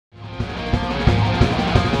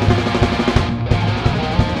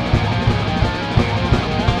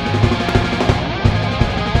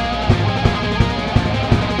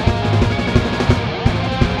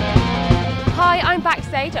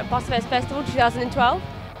stage at Butserfest Festival 2012.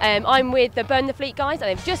 I'm with the Burn the Fleet guys, and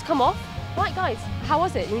they've just come off. Right, guys, how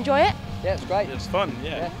was it? You enjoy it? Yeah, it's great. It was fun,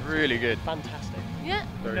 yeah. Really good. Fantastic. Yeah.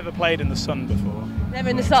 I've never played in the sun before. Never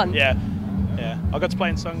in the sun? Yeah, yeah. I got to play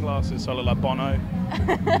in sunglasses, so I look like Bono.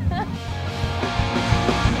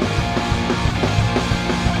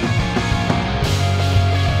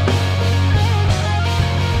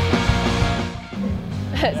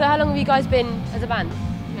 So how long have you guys been as a band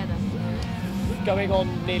together? Going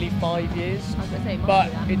on nearly 5 years, I was going to say,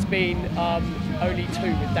 but it's been only 2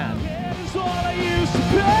 with Dan.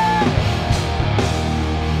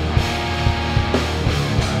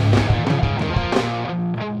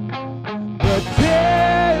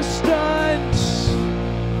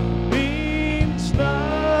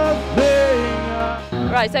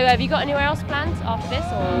 Right, so have you got anywhere else planned after this?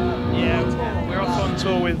 Or? Yeah, we're off on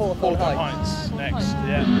tour with Hawthorne Heights next.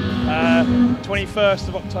 Yeah, 21st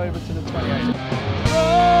of October to the 28th.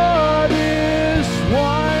 God is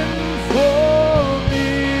one for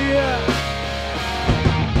me.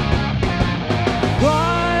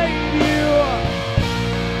 Find you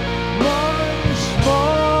one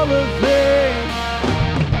smaller thing.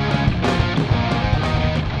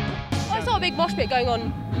 I saw a big mosh pit going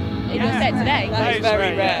on in your set today. That is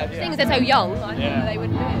very rare. Seeing as they're so young, I thought that they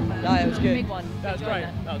wouldn't do it. But No, it was good. Big one. That was great.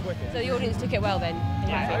 That was wicked. So the audience took it well then?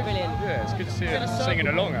 Yeah. Brilliant. Yeah, it's good to see them singing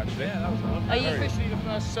along actually. Yeah, that was fun. Are you Officially the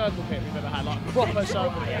first circle pit we've ever had, like proper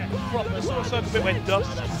circle pit. Proper sort of circle bit where dust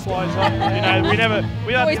flies up. You know,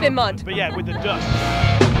 we always been mud. But yeah, with the dust.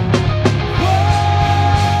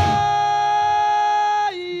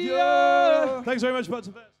 Thanks very much,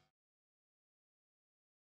 Butserfest.